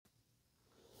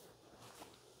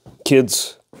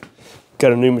kids,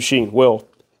 got a new machine. Well,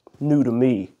 new to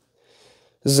me.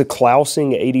 This is a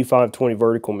Clausing 8520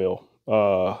 vertical mill.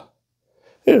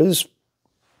 It is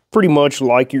pretty much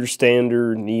like your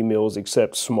standard knee mills,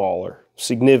 except smaller,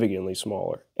 significantly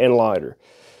smaller and lighter.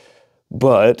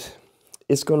 But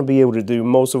it's going to be able to do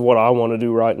most of what I want to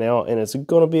do right now, and it's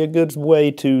going to be a good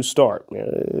way to start,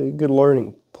 a good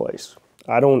learning place.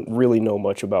 I don't really know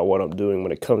much about what I'm doing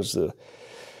when it comes to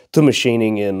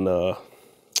machining and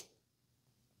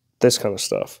this kind of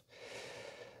stuff.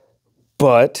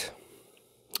 But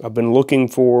I've been looking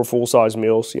for full-size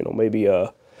mills, maybe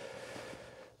a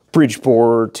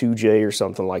Bridgeport 2J or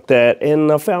something like that,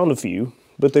 and I found a few,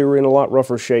 but they were in a lot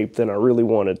rougher shape than I really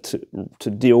wanted to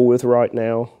deal with right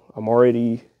now. I'm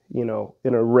already, in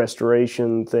a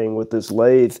restoration thing with this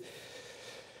lathe,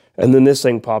 and then this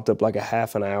thing popped up like a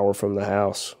half an hour from the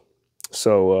house.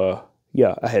 So,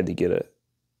 yeah, I had to get it.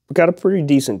 Got a pretty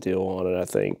decent deal on it, I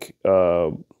think.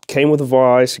 Came with a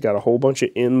vise, got a whole bunch of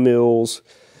end mills,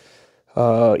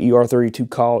 ER32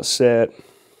 collet set,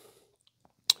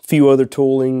 a few other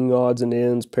tooling, odds and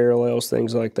ends, parallels,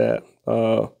 things like that.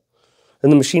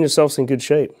 And the machine itself's in good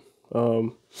shape.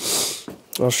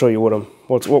 I'll show you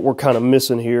what we're kind of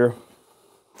missing here.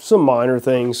 Some minor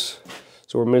things.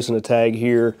 So we're missing a tag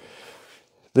here.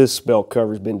 This belt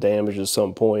cover's been damaged at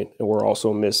some point, and we're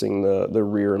also missing the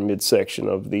rear and midsection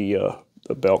of the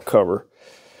belt cover.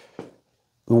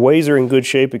 The ways are in good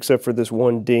shape except for this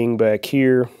one ding back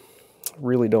here.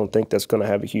 Really don't think that's going to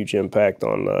have a huge impact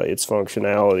on its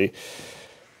functionality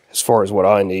as far as what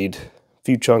I need. A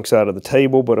few chunks out of the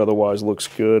table, but otherwise looks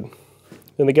good.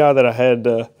 And the guy that I had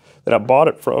that I bought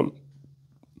it from,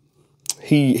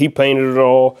 he painted it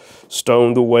all,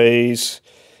 stoned the ways,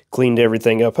 cleaned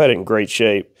everything up, had it in great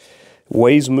shape.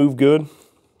 Ways move good,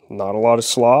 not a lot of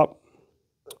slop.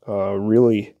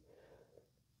 Really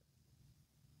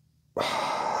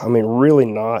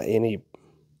not any,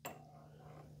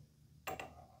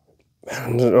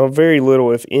 very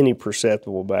little, if any,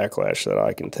 perceptible backlash that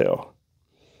I can tell.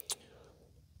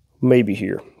 Maybe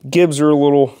here. Gibs are a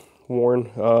little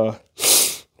worn.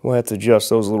 We'll have to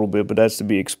adjust those a little bit, but that's to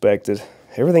be expected.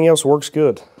 Everything else works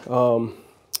good.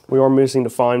 We are missing the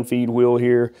fine feed wheel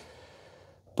here,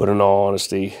 but in all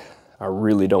honesty, I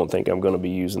really don't think I'm going to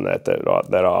be using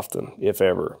that often, if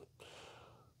ever.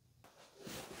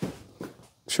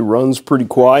 She runs pretty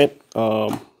quiet.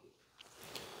 Not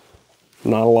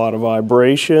a lot of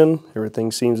vibration. Everything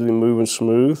seems to be moving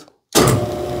smooth.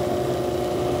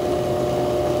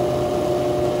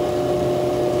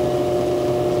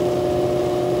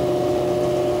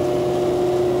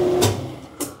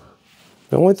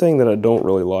 The only thing that I don't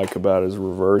really like about it is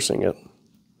reversing it.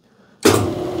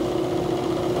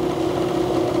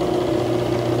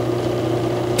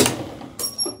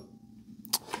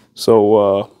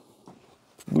 So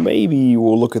maybe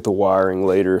we'll look at the wiring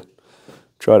later,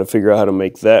 try to figure out how to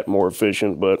make that more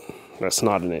efficient, but that's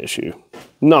not an issue.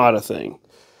 Not a thing.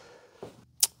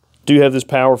 Do have this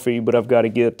power feed, but I've got to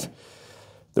get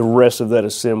the rest of that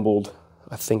assembled.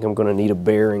 I think I'm going to need a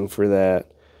bearing for that.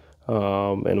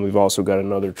 And we've also got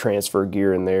another transfer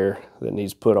gear in there that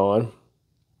needs put on.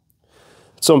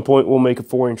 At some point we'll make a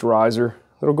 4-inch riser.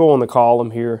 It'll go on the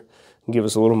column here and give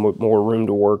us a little bit more room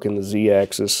to work in the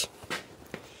Z-axis.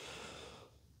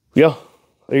 Yeah,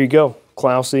 there you go.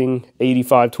 Clausing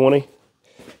 8520.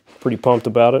 Pretty pumped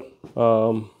about it.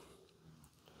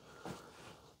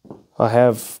 I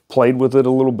have played with it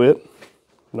a little bit.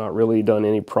 Not really done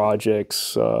any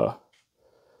projects,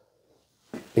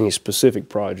 any specific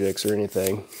projects or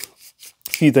anything.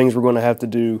 A few things we're going to have to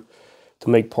do to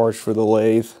make parts for the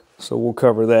lathe, so we'll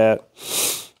cover that.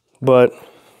 But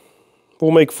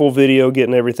we'll make a full video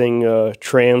getting everything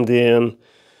trammed in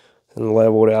and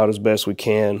leveled out as best we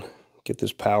can. Get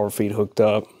this power feed hooked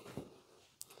up.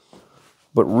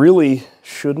 But really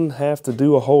shouldn't have to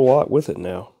do a whole lot with it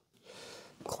now.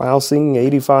 Clausing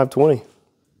 8520.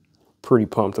 Pretty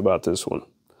pumped about this one.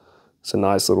 It's a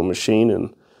nice little machine,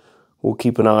 and we'll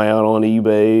keep an eye out on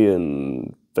eBay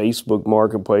and Facebook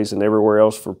Marketplace and everywhere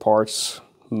else for parts.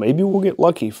 Maybe we'll get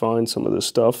lucky, find some of this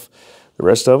stuff. The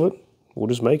rest of it, we'll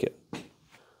just make it.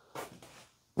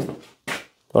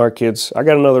 All right, kids, I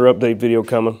got another update video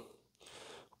coming.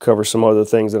 Cover some other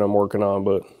things that I'm working on,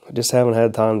 but I just haven't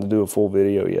had time to do a full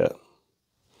video yet.